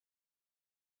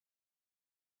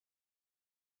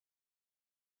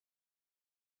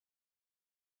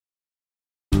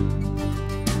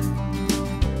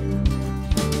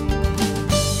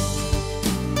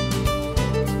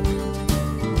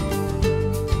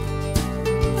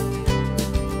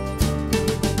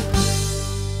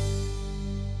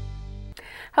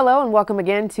Hello and welcome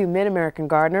again to Mid-American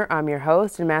Gardener. I'm your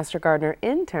host and Master Gardener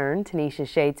Intern, Tanisha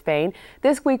Shades Payne.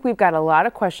 This week we've got a lot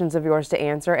of questions of yours to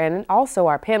answer, and also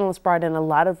our panelists brought in a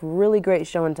lot of really great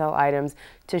show and tell items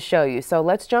to show you. So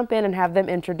let's jump in and have them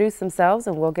introduce themselves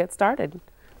and we'll get started.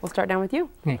 We'll start down with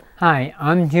you. Okay. Hi,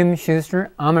 I'm Jim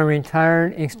Schuster. I'm a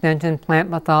retired extension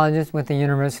plant pathologist with the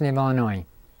University of Illinois.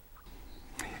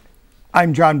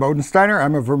 I'm John Bodensteiner.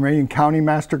 I'm a Vermilion County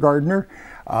Master Gardener.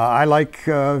 I like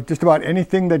just about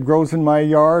anything that grows in my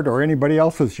yard or anybody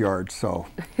else's yard. So,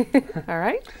 all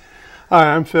right.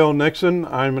 Hi, I'm Phil Nixon.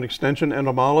 I'm an extension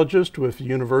entomologist with the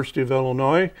University of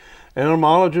Illinois. An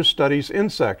entomologist studies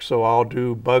insects, so I'll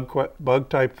do bug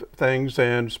type things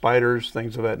and spiders,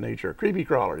 things of that nature. Creepy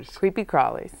crawlers. Creepy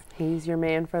crawlies. He's your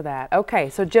man for that. Okay,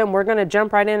 so Jim, we're going to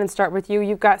jump right in and start with you.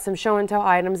 You've got some show and tell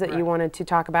items that you wanted to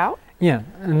talk about. Yeah,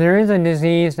 and there is a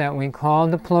disease that we call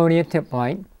Diplodia tip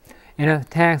blight. It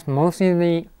attacks mostly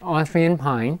the Austrian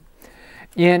pine.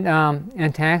 It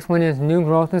attacks when its new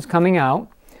growth is coming out.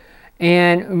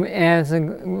 And as the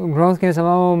growth gets,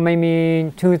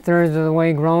 maybe 2/3 of the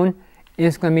way grown,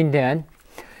 it's going to be dead.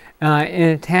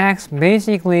 It attacks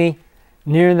basically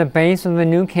near the base of the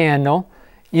new candle.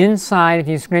 Inside, if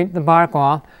you scrape the bark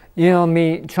off, it'll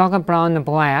be chocolate brown to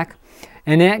black.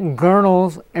 And that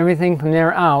girdles everything from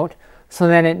there out so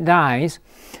that it dies.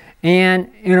 And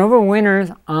it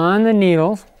overwinters on the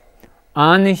needles,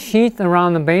 on the sheath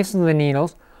around the base of the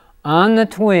needles, on the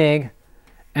twig,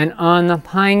 and on the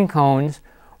pine cones,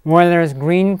 whether it's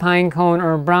green pine cone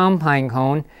or brown pine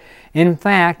cone. In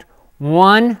fact,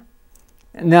 one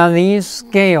of these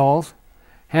scales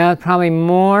has probably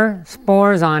more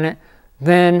spores on it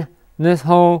than this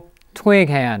whole twig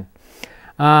had.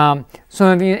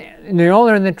 So the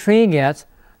older the tree gets,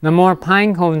 the more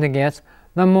pine cones it gets,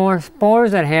 the more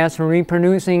spores it has for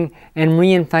reproducing and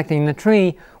reinfecting the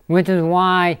tree, which is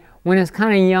why when it's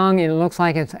kind of young, it looks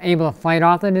like it's able to fight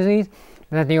off the disease.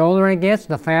 But the older it gets,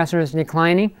 the faster it's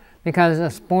declining because the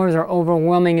spores are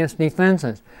overwhelming its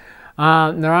defenses.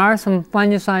 There are some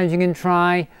fungicides you can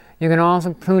try. You can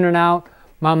also prune it out.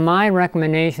 But my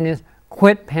recommendation is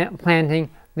quit planting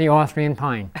the Austrian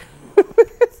pine.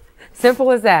 Simple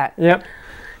as that. Yep.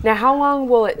 Now, how long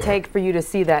will it take for you to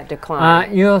see that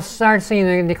decline? You'll start seeing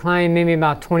the decline maybe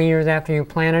about 20 years after you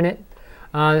planted it.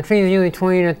 The tree is usually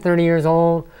 20 to 30 years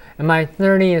old, and by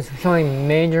 30 it's showing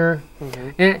major.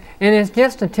 And it's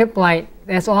just a tip blight.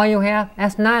 That's all you have.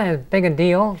 That's not as big a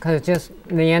deal because it's just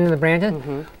the end of the branches.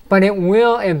 But it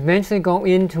will eventually go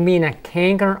into being a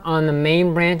canker on the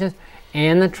main branches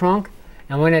and the trunk.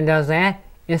 And when it does that,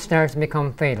 it starts to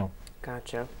become fatal.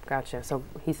 Gotcha, gotcha. So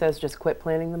he says just quit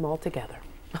planting them altogether.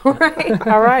 All right,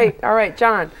 all right, all right.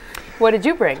 John, what did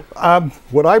you bring?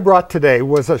 What I brought today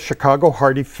was a Chicago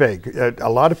hardy fig. A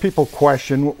lot of people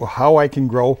question how I can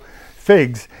grow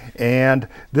figs, and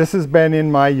this has been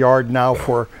in my yard now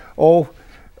for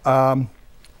 8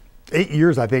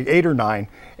 years, I think, 8 or 9.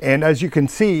 And as you can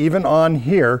see, even on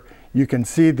here, you can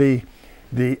see the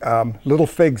little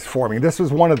figs forming. This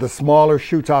was one of the smaller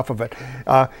shoots off of it.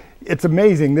 It's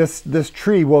amazing. This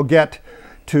tree will get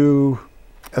to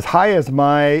as high as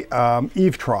my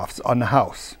eave troughs on the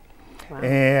house. Wow.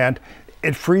 And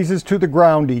it freezes to the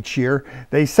ground each year.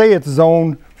 They say it's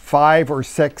zone 5 or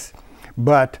 6,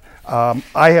 but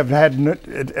I've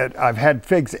had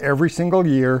figs every single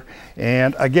year.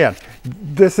 And again,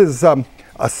 this is a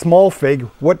small fig.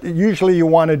 What usually you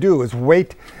want to do is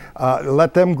wait,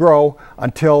 let them grow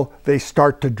until they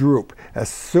start to droop. As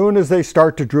soon as they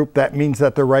start to droop, that means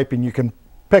that they're ripe and you can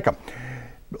pick them.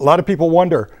 A lot of people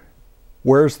wonder,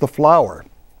 where's the flower?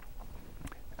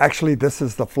 Actually, this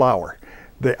is the flower.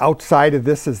 The outside of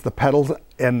this is the petals,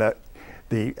 and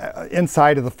the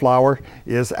inside of the flower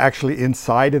is actually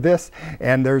inside of this.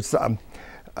 And there's,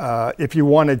 if you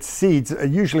wanted seeds,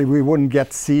 usually we wouldn't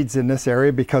get seeds in this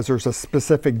area because there's a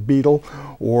specific beetle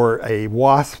or a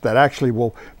wasp that actually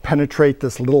will penetrate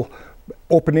this little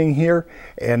opening here,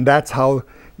 and that's how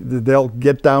they'll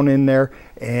get down in there.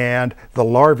 And the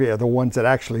larvae are the ones that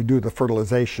actually do the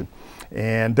fertilization.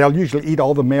 And they'll usually eat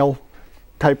all the male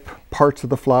type parts of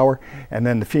the flower, and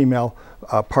then the female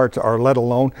parts are let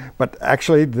alone. But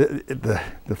actually the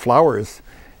flower is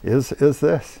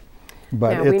this.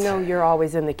 But now, we know you're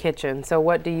always in the kitchen, so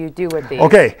what do you do with these?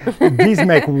 Okay, these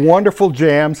make wonderful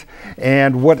jams,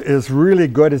 and what is really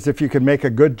good is if you can make a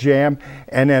good jam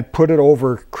and then put it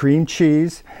over cream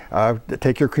cheese.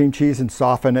 Take your cream cheese and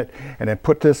soften it, and then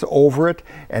put this over it,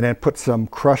 and then put some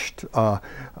crushed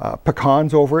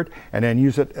pecans over it, and then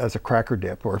use it as a cracker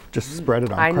dip, or just spread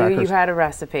it on crackers. I knew you had a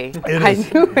recipe. I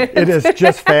knew it. It is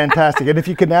just fantastic. And if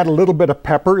you can add a little bit of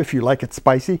pepper, if you like it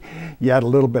spicy, you add a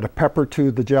little bit of pepper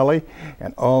to the jelly,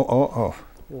 And oh.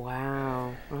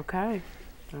 Wow. Okay.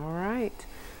 All right.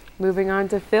 Moving on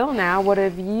to Phil now. What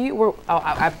have you?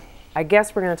 I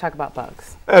guess we're going to talk about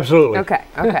bugs. Absolutely. Okay.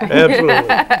 Okay.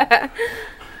 Absolutely.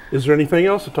 Is there anything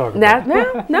else to talk about?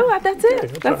 No. That's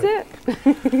it. Okay, that's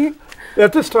it.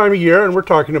 At this time of year, and we're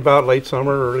talking about late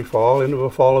summer, early fall, into the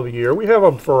fall of the year, we have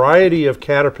a variety of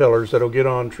caterpillars that'll get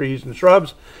on trees and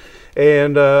shrubs.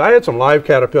 And I had some live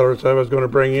caterpillars I was going to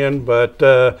bring in, but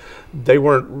they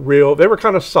weren't real. They were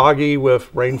kind of soggy with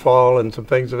rainfall and some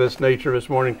things of this nature this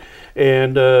morning.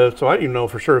 And so I didn't even know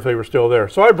for sure if they were still there.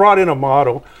 So I brought in a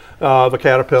model of a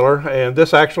caterpillar, and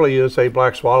this actually is a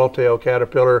black swallowtail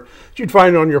caterpillar that you'd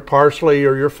find on your parsley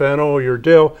or your fennel or your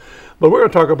dill. But we're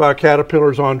going to talk about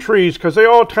caterpillars on trees because they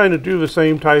all kind of do the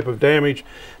same type of damage.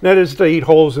 And that is they eat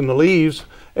holes in the leaves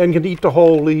and can eat the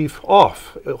whole leaf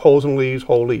off. Holes in leaves,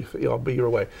 whole leaf, it'll be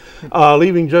your way.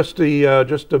 Leaving just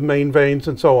the main veins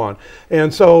and so on.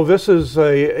 And so this is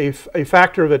a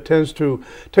factor that tends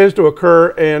to occur,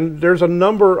 and there's a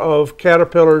number of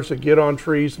caterpillars that get on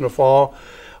trees in the fall.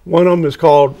 One of them is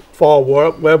called fall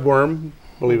webworm,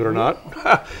 believe it or not.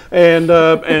 and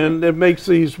it makes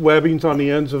these webbings on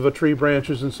the ends of the tree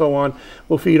branches and so on.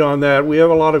 We'll feed on that. We have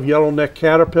a lot of yellow-necked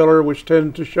caterpillar, which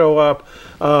tend to show up,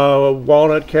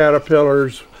 walnut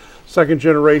caterpillars,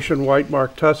 second-generation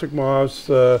white-marked tussock moths,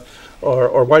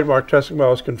 or white-marked tussock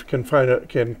moths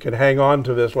can hang on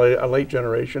to this a late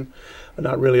generation,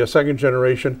 not really a second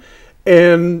generation.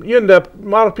 And you end up, a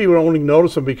lot of people only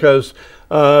notice them because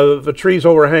the tree's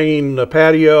overhanging the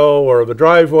patio or the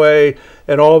driveway,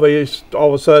 and all of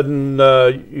a sudden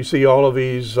you see all of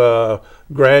these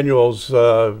granules,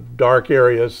 dark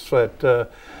areas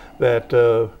that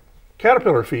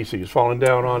caterpillar feces falling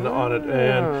down on it,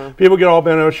 and people get all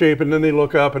bent out of shape, and then they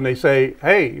look up and they say,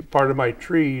 hey, part of my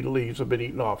tree leaves have been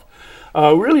eaten off.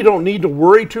 Really don't need to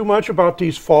worry too much about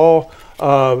these fall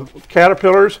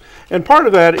caterpillars, and part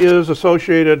of that is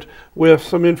associated with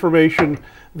some information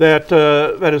that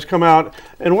has come out,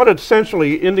 and what it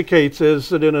essentially indicates is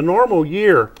that in a normal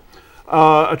year,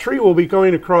 a tree will be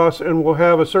going across and will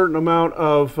have a certain amount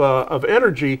of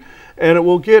energy, and it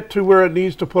will get to where it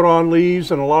needs to put on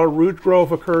leaves, and a lot of root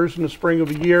growth occurs in the spring of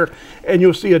the year, and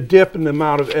you'll see a dip in the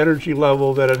amount of energy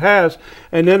level that it has,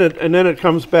 and then it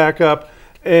comes back up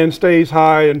and stays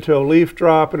high until leaf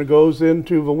drop, and it goes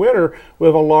into the winter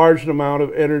with a large amount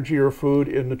of energy or food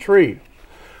in the tree.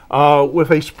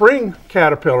 With a spring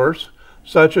caterpillars,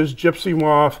 such as gypsy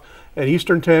moth and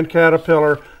eastern tent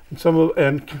caterpillar, and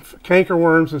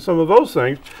cankerworms and some of those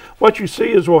things, what you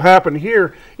see is will happen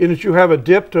here is that you have a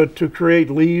dip to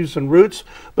create leaves and roots,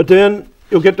 but then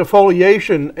you'll get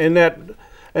defoliation, and that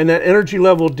energy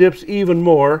level dips even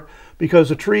more because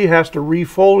the tree has to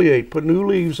refoliate, put new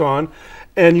leaves on.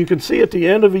 And you can see at the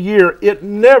end of the year, it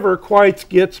never quite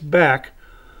gets back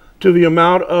to the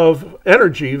amount of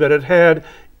energy that it had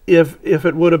if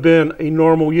it would have been a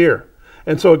normal year.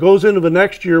 And so it goes into the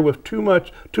next year with too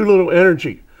little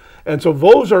energy. And so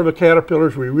those are the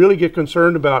caterpillars we really get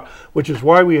concerned about, which is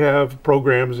why we have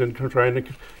programs in trying to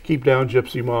keep down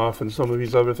gypsy moth and some of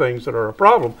these other things that are a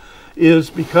problem, is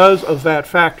because of that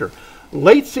factor.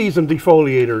 Late season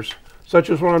defoliators, such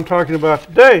as what I'm talking about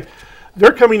today,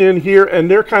 they're coming in here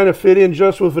and they're kind of fit in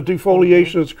just with the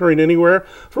defoliation that's occurring anywhere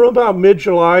from about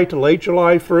mid-July to late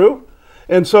July through.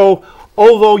 And so,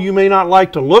 although you may not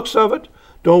like the looks of it,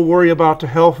 don't worry about the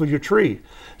health of your tree.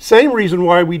 Same reason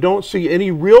why we don't see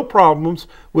any real problems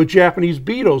with Japanese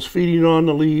beetles feeding on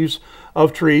the leaves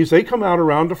of trees. They come out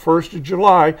around the 1st of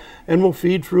July and will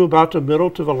feed through about the middle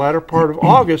to the latter part of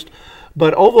August.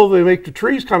 But although they make the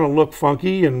trees kind of look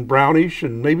funky and brownish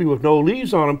and maybe with no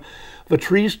leaves on them, the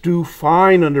trees do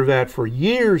fine under that for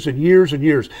years and years and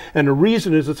years. And the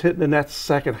reason is it's hitting in that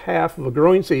second half of the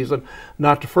growing season,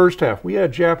 not the first half. We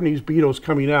had Japanese beetles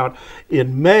coming out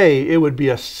in May. It would be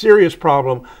a serious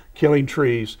problem killing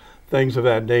trees, things of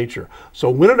that nature. So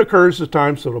when it occurs at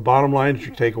times, so the bottom line that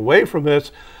you take away from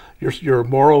this, your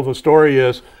moral of the story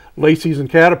is late season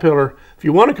caterpillar, if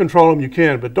you want to control them, you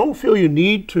can, but don't feel you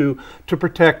need to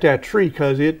protect that tree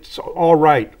because it's all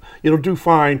right. It'll do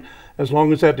fine as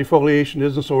long as that defoliation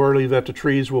isn't so early that the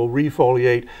trees will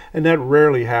refoliate, and that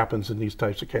rarely happens in these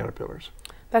types of caterpillars.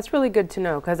 That's really good to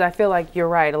know, because I feel like you're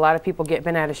right. A lot of people get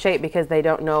bent out of shape because they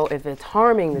don't know if it's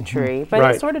harming the tree, but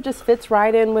Right. it sort of just fits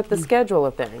right in with the schedule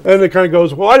of things. And it kind of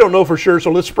goes, well, I don't know for sure,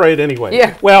 so let's spray it anyway.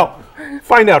 Yeah. Well,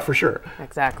 find out for sure.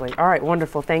 Exactly. All right,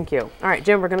 wonderful. Thank you. All right,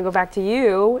 Jim, we're going to go back to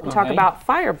you and talk about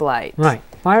fire blight. Right.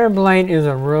 Fire blight is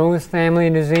a rose family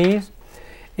disease,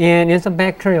 and it's a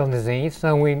bacterial disease,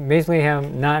 so we basically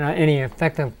have not any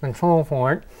effective control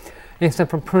for it,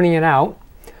 except for pruning it out.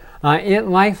 It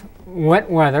likes wet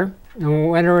weather, The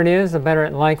wetter it is, the better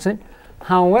it likes it.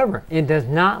 However, it does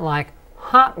not like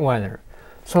hot weather.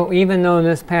 So even though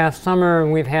this past summer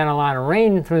we've had a lot of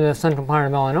rain through the central part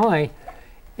of Illinois,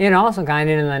 it also got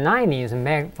into the 90s,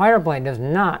 and Fireblight does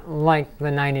not like the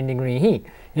 90-degree heat.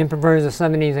 It prefers the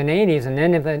 70s and 80s, and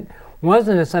then if it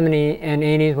wasn't the 70s and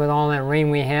 80s with all that rain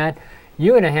we had,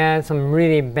 you would have had some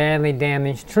really badly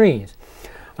damaged trees.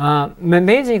 But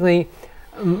basically,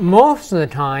 most of the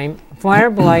time,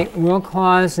 Fireblight will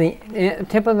cause the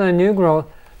tip of the new growth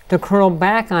to curl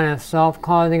back on itself,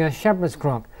 causing a shepherd's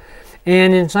crook.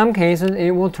 And in some cases,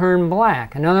 it will turn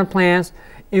black. In other plants,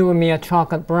 it will be a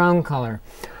chocolate brown color.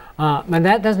 But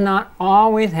that does not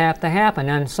always have to happen.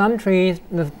 On some trees,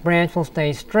 the branch will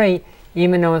stay straight,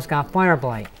 even though it's got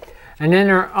Fireblight. And then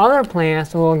there are other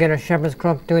plants that will get a shepherd's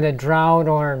crook due to drought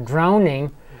or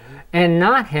drowning and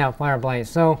not have Fireblight.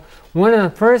 So one of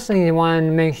the first things you want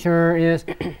to make sure is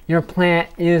your plant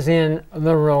is in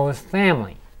the rose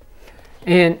family.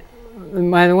 And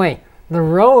by the way, the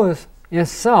rose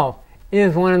itself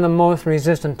is one of the most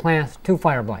resistant plants to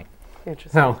Fireblight.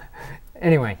 Interesting. So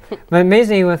anyway, but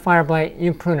basically with Fireblight,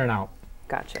 you prune it out.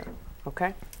 Gotcha.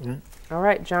 Okay. All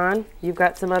right, John, you've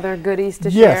got some other goodies to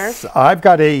share? Yes, I've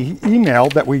got a email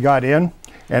that we got in,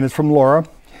 and it's from Laura,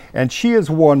 and she is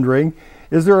wondering,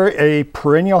 is there a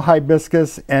perennial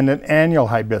hibiscus and an annual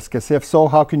hibiscus? If so,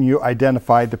 how can you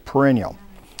identify the perennial?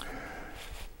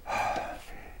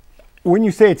 When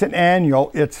you say it's an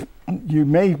annual, you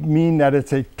may mean that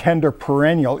it's a tender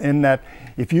perennial, in that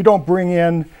if you don't bring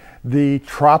in the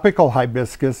tropical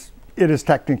hibiscus, it is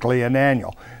technically an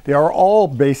annual. They are all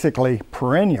basically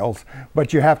perennials,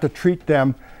 but you have to treat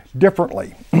them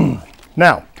differently.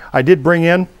 Now, I did bring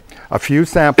in a few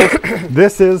samples.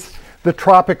 This is the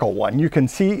tropical one. You can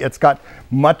see it's got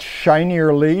much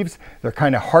shinier leaves. They're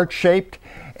kind of heart-shaped,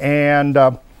 and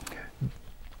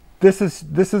this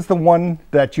is the one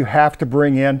that you have to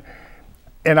bring in.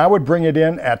 And I would bring it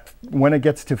in at when it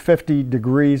gets to 50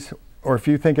 degrees, or if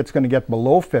you think it's going to get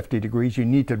below 50 degrees, you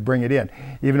need to bring it in.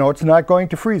 Even though it's not going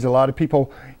to freeze, a lot of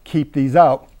people keep these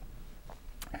out.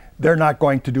 They're not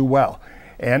going to do well,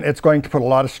 and it's going to put a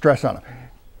lot of stress on them.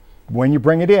 When you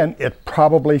bring it in, it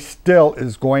probably still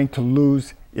is going to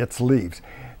lose its leaves.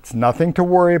 It's nothing to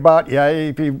worry about. Yeah,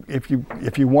 if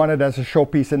you want it as a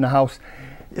showpiece in the house,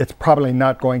 it's probably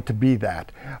not going to be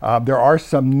that. There are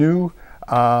some new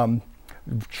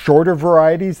shorter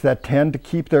varieties that tend to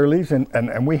keep their leaves,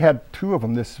 and we had 2 of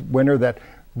them this winter that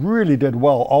really did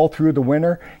well all through the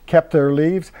winter, kept their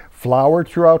leaves, flowered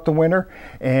throughout the winter.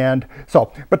 And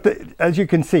so, but as you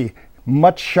can see,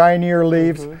 much shinier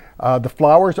leaves. The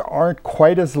flowers aren't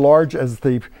quite as large as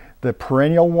the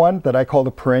perennial one that I call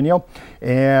the perennial.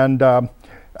 And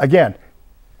again,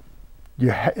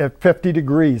 at 50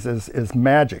 degrees is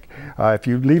magic. If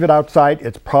you leave it outside,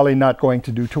 it's probably not going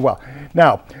to do too well.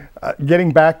 Now,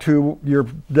 getting back to your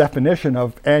definition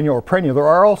of annual or perennial, there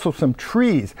are also some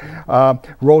trees.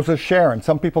 Rosa Sharon,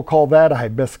 some people call that a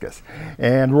hibiscus.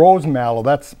 And rose mallow,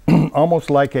 that's almost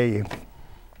like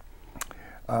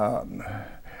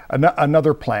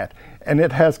another plant. And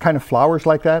it has kind of flowers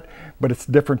like that, but it's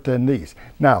different than these.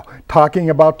 Now, talking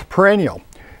about the perennial,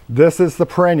 this is the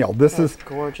perennial. This is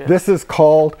gorgeous. This is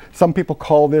called, some people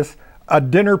call this a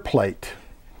dinner plate.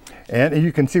 And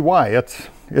you can see why.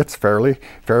 It's fairly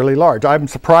large. I'm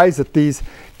surprised that these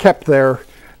kept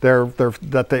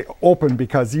that they open,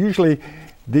 because usually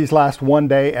these last one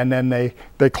day and then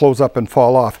they close up and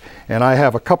fall off. And I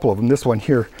have a couple of them. This one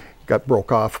here got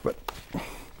broke off, but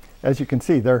as you can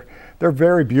see, they're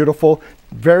very beautiful,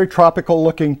 very tropical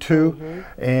looking too.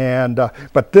 And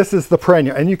but this is the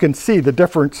perennial, and you can see the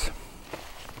difference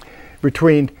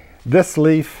between this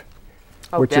leaf,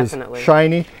 which is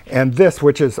shiny, and this,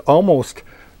 which is almost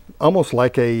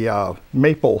like a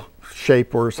maple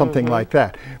shape or something like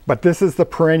that. But this is the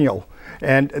perennial,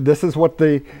 and this is what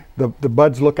the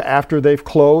buds look after they've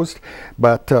closed.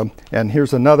 But and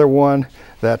here's another one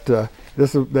that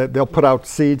that they'll put out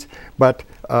seeds, but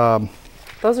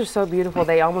those are so beautiful.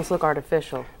 They almost look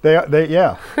artificial. They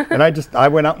yeah. And I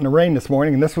went out in the rain this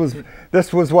morning, and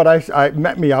this was what I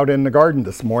met me out in the garden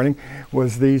this morning,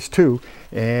 was these 2.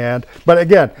 But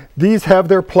again, these have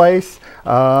their place.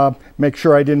 Make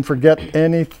sure I didn't forget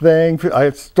anything. I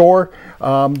store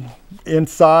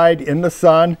inside in the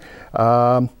sun.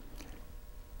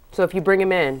 So if you bring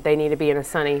them in, they need to be in a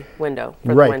sunny window for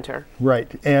the winter. Right.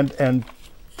 And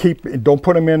don't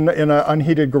put them in an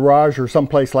unheated garage or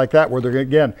someplace like that where they're going to,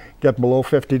 again, get below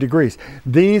 50 degrees.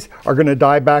 These are going to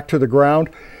die back to the ground,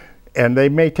 and they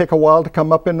may take a while to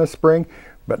come up in the spring,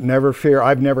 but never fear.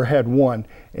 I've never had one,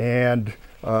 and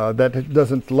that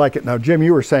doesn't like it. Now, Jim,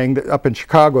 you were saying that up in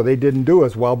Chicago they didn't do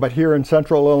as well, but here in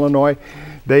central Illinois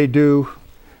they do.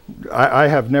 I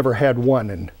have never had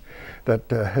one that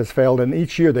has failed, and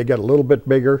each year they get a little bit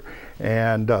bigger.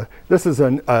 And this is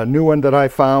a new one that I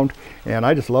found, and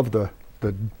I just love the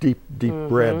deep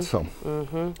red. So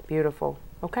beautiful.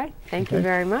 Okay, thank you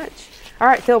very much. All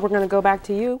right, Phil, we're going to go back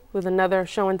to you with another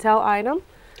show and tell item.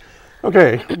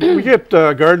 Okay, we get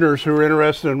gardeners who are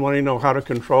interested in wanting to know how to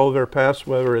control their pests,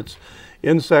 whether it's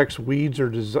insects, weeds, or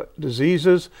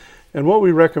diseases. And what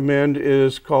we recommend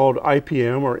is called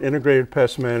IPM, or Integrated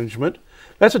Pest Management.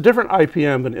 That's a different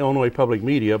IPM than Illinois Public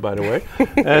Media, by the way.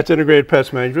 That's Integrated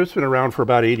Pest Management. It's been around for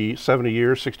about 80, 70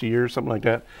 years, 60 years, something like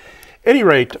that. Any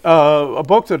rate, a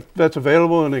book that's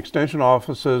available in extension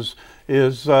offices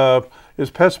is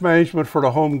Pest Management for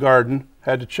the Home Garden.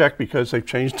 Had to check because they've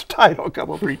changed the title a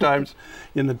couple, 3 times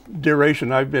in the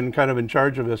duration I've been kind of in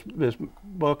charge of this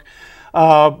book,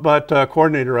 but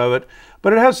coordinator of it.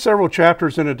 But it has several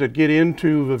chapters in it that get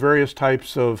into the various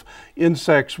types of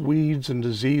insects, weeds, and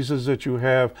diseases that you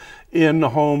have in the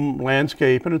home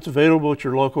landscape, and it's available at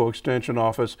your local extension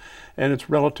office, and it's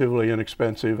relatively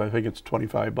inexpensive. I think it's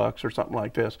 $25 or something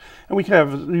like this, and we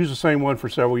can use the same one for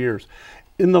several years.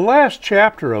 In the last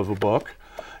chapter of the book,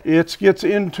 it gets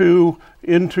into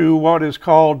what is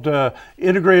called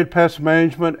integrated pest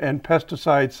management and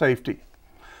pesticide safety,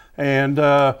 and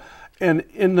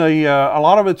in the a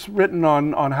lot of it's written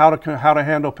on how to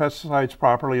handle pesticides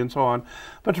properly and so on.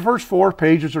 But the first 4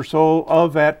 pages or so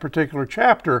of that particular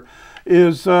chapter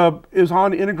is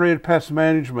on integrated pest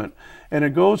management, and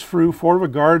it goes through for the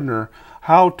gardener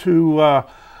how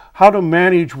to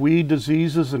manage weed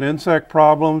diseases and insect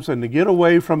problems, and to get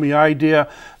away from the idea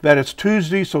that it's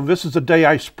Tuesday, so this is the day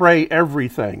I spray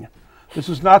everything. This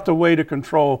is not the way to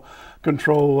control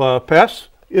pests.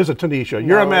 Is it, Tanisha?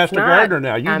 You're a master gardener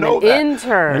now. You know that. I'm an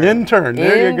intern. An intern.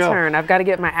 There you go. Intern. I've got to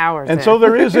get my hours in. And so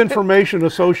there is information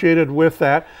associated with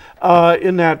that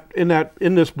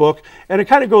in this book, and it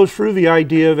kind of goes through the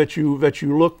idea that you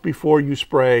look before you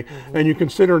spray, and you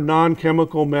consider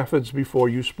non-chemical methods before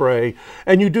you spray,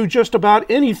 and you do just about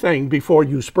anything before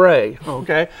you spray.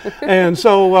 Okay, and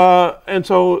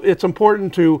so it's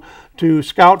important to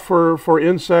scout for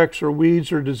insects or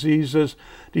weeds or diseases,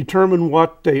 determine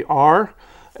what they are,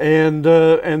 and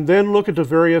then look at the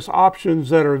various options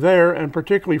that are there, and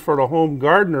particularly for the home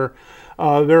gardener,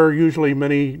 there are usually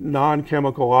many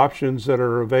non-chemical options that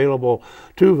are available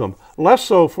to them. Less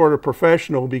so for the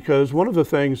professional, because one of the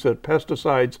things that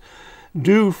pesticides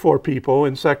do for people,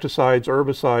 insecticides,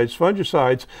 herbicides,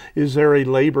 fungicides, is they're a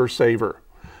labor saver.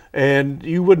 And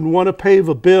you wouldn't want to pay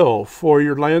the bill for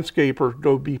your landscaper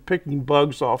to be picking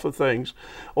bugs off of things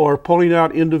or pulling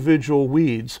out individual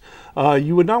weeds.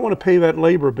 You would not want to pay that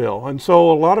labor bill. And so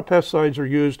a lot of pesticides are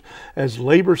used as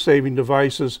labor-saving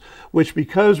devices, which,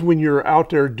 because when you're out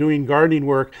there doing gardening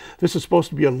work, this is supposed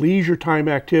to be a leisure time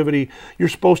activity. You're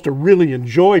supposed to really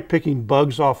enjoy picking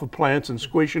bugs off of plants and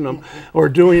squishing them, or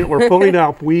pulling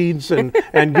out weeds and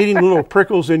getting little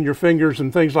prickles in your fingers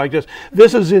and things like this.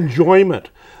 This is enjoyment.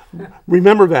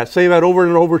 Remember that. Say that over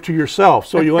and over to yourself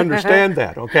so you understand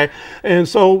that, okay? And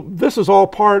so this is all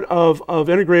part of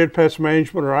Integrated Pest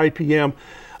Management, or IPM.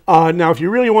 Now, if you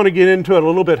really want to get into it a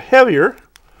little bit heavier,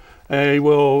 I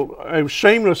will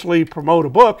shamelessly promote a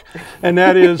book, and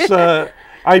that is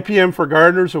IPM for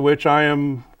Gardeners, of which I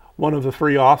am one of the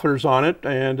 3 authors on it,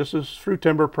 and this is through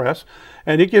Timber Press.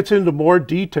 And it gets into more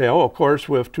detail, of course,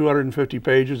 with 250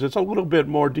 pages. It's a little bit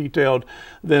more detailed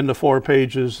than the 4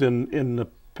 pages in the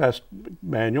pest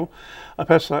manual, a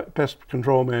pest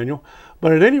control manual.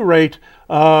 But at any rate,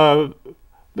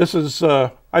 this is,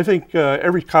 I think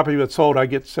every copy that's sold, I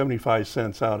get 75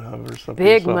 cents out of, or something.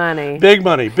 Big money. Big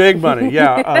money, big money,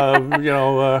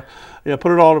 yeah. Yeah,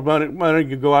 put it all to money,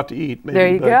 you go out to eat. Maybe. There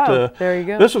you go, there you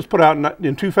go. This was put out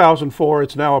in 2004.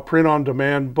 It's now a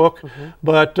print-on-demand book,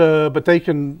 but you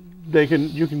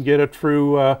can get it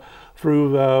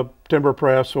through Timber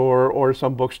Press, or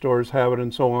some bookstores have it,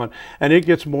 and so on. And it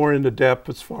gets more into depth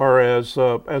as far as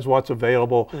what's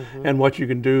available and what you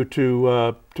can do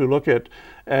to look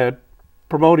at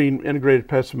promoting integrated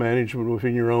pest management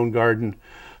within your own garden.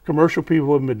 Commercial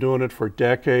people have been doing it for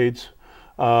decades,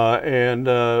 and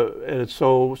it's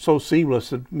so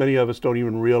seamless that many of us don't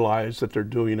even realize that they're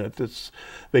doing it.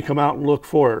 They come out and look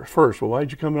for it first. Well, why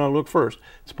did you come out and look first?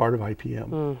 It's part of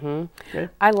IPM. Okay?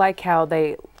 I like how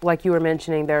like you were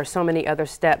mentioning, there are so many other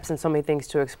steps and so many things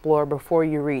to explore before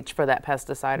you reach for that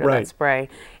pesticide or that spray.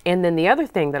 And then the other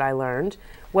thing that I learned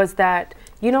was that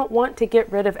you don't want to get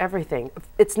rid of everything.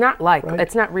 It's not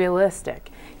it's not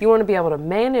realistic. You want to be able to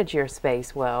manage your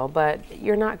space well, but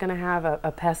you're not going to have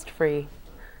a pest-free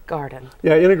garden.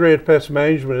 Yeah, integrated pest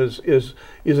management is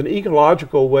an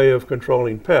ecological way of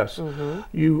controlling pests.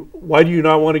 Why do you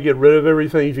not want to get rid of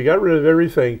everything? If you got rid of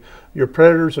everything, your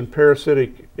predators and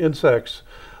parasitic insects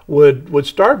would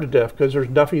starve to death because there's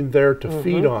nothing there to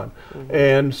feed on.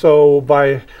 And so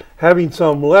by having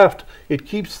some left, it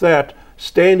keeps that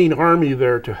standing army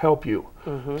there to help you,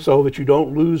 so that you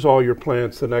don't lose all your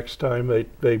plants the next time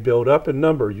they build up in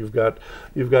number. You've got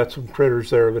some critters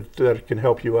there that can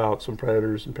help you out, some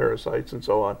predators and parasites and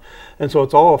so on. And so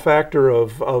it's all a factor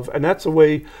of and that's the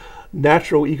way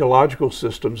natural ecological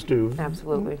systems do.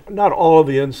 Absolutely. Not all of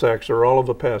the insects or all of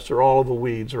the pests or all of the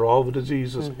weeds or all of the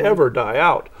diseases ever die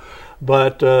out.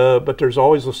 But there's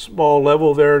always a small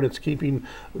level there, and it's keeping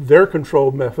their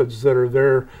control methods that are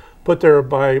there, put there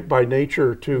by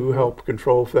nature to help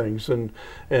control things, and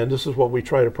this is what we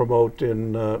try to promote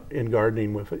in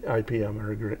gardening with IPM,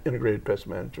 or integrated pest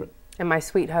management. And my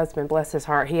sweet husband, bless his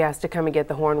heart, he has to come and get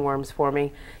the hornworms for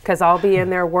me, because I'll be in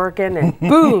there working and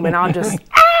boom, and I'll just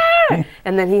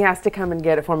and then he has to come and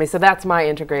get it for me. So that's my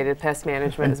integrated pest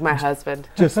management, is my husband.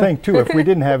 Just think too, if we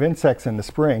didn't have insects in the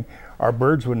spring, our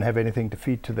birds wouldn't have anything to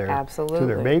feed to their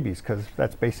babies, because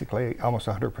that's basically almost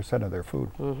 100% of their food.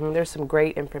 There's some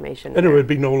great information. And there would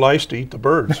be no lice to eat the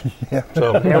birds.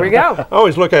 So there we go. I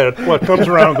always look at it. What comes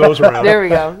around goes around. There we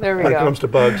go. There we go. When it comes to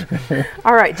bugs.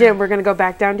 All right, Jim, we're going to go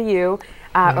back down to you.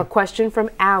 A question from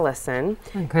Allison.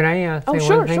 Could I say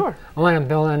one thing? Sure. I want to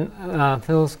build on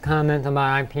Phil's comment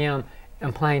about IPM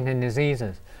and planting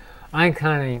diseases. I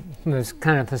was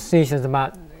kind of facetious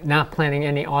about not planting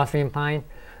any Austrian pine.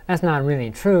 That's not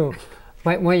really true.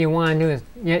 But what you want to do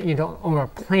is you don't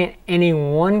overplant any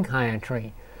one kind of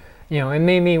tree. You know, it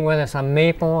may be whether it's a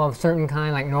maple of certain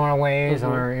kind, like Norway's,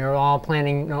 or you're all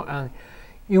planting.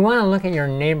 You want to look at your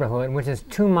neighborhood, which is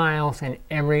 2 miles in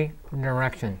every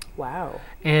direction. Wow.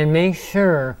 And make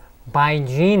sure by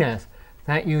genus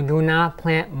that you do not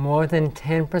plant more than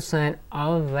 10%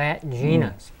 of that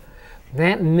genus.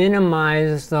 That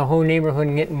minimizes the whole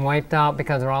neighborhood getting wiped out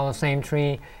because they're all the same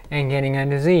tree and getting a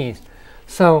disease.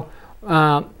 So,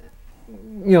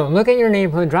 look at your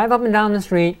neighborhood, drive up and down the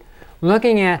street,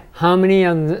 looking at how many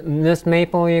of this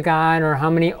maple you got, or how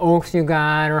many oaks you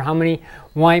got, or how many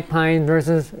white pines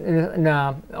versus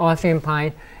the Austrian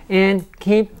pine, and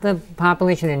keep the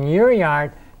population in your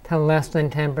yard to less than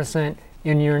 10%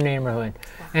 in your neighborhood.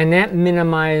 And that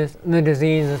minimizes the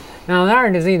diseases. Now, there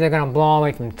are diseases that are going to blow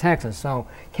away from Texas, so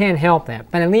can't help that.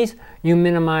 But at least you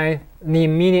minimize the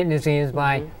immediate disease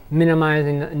by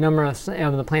minimizing the number of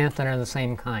the plants that are the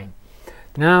same kind.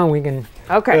 Now we can do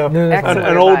this.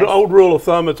 An old rule of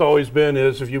thumb it's always been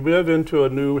is if you move into a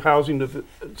new housing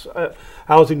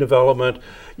development,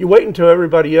 you wait until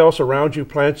everybody else around you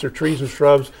plants their trees and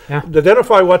shrubs,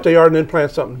 identify what they are, and then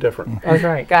plant something different. That's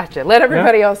right. Gotcha. Let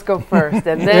everybody else go first,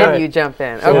 and then you jump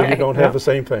in. So you don't have the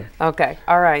same thing. Okay.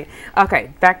 All right.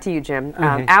 Okay. Back to you, Jim.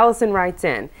 Allison writes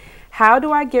in, how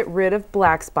do I get rid of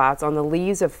black spots on the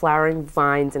leaves of flowering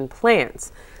vines and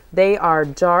plants? They are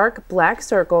dark black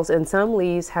circles, and some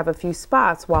leaves have a few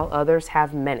spots while others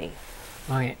have many.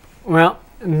 Okay. Well,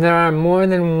 there are more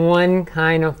than one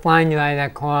kind of fungi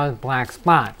that cause black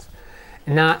spots.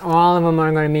 Not all of them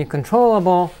are going to be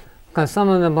controllable, because some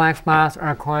of the black spots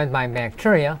are caused by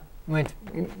bacteria, which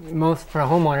most for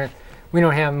homeowners, we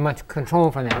don't have much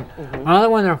control for them. Other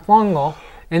ones are fungal,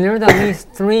 and there's at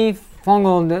least 3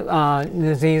 fungal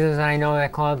diseases that I know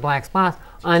that cause black spots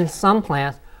on some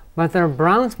plants, but they're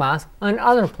brown spots on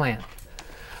other plants.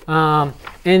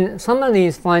 And some of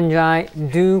these fungi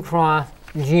do cross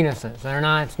genuses. They're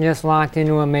not just locked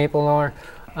into a maple or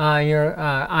your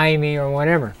ivy or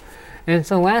whatever. And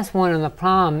so that's one of the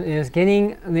problems, is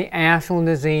getting the actual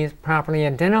disease properly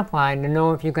identified to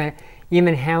know if you can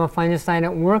even have a fungicide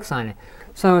that works on it.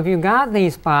 So if you got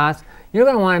these spots, you're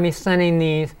going to want to be sending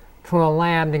these to a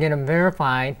lab to get them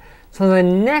verified. So the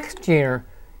next year,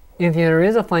 if there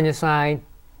is a fungicide,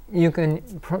 you can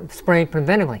spray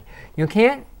preventively. You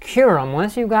can't cure them.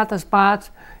 Once you've got the spots,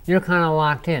 you're kind of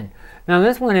locked in. Now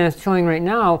this one is showing right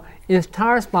now is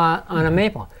tar spot on a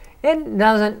maple. It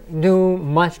doesn't do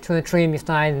much to the tree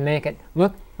besides make it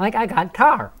look like I got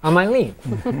tar on my leaf.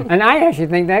 And I actually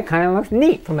think that kind of looks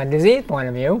neat from a disease point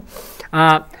of view.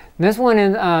 This one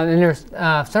is, and there's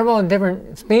several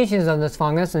different species of this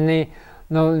fungus, and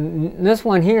this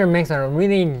one here makes a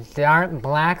really dark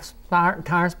black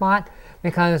tar spot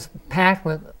because it's packed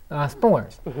with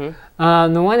spores. The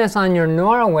one that's on your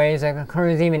Norways that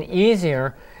occurs even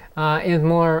easier is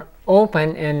more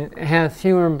open and has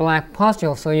fewer black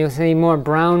pustules, so you see more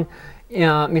brown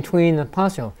between the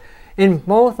pustules. In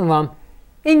both of them,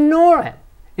 ignore it.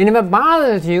 And if it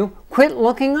bothers you, quit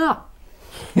looking up.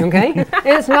 Okay?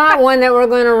 It's not one that we're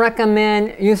going to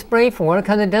recommend you spray for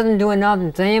because it doesn't do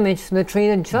enough damage to the tree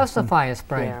to justify a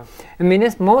spray. Yeah. I mean,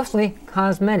 it's mostly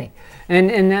cosmetic.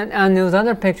 And that, on those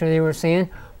other pictures you were seeing,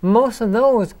 most of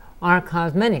those are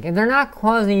cosmetic. If they're not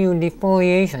causing you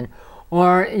defoliation,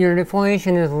 or your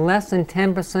defoliation is less than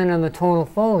 10% of the total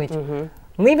foliage,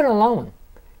 leave it alone.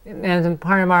 As a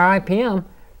part of our IPM,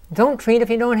 don't treat if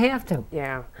you don't have to.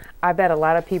 Yeah, I bet a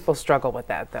lot of people struggle with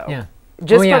that though. Yeah.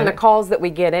 Just from the calls that we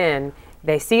get in,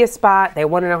 they see a spot, they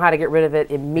want to know how to get rid of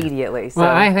it immediately. So.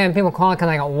 Well, I've had people call because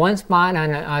I got one spot on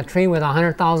a tree with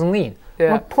 100,000 leaves.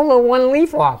 Yeah. Well, pull a one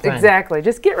leaf off then. Exactly,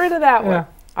 just get rid of that one. Yeah.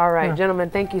 All right, gentlemen,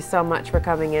 thank you so much for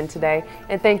coming in today,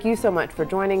 and thank you so much for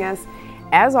joining us.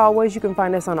 As always, you can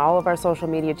find us on all of our social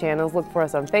media channels. Look for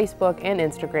us on Facebook and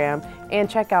Instagram, and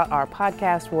check out our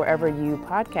podcast wherever you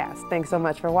podcast. Thanks so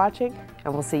much for watching,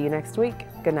 and we'll see you next week.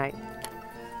 Good night.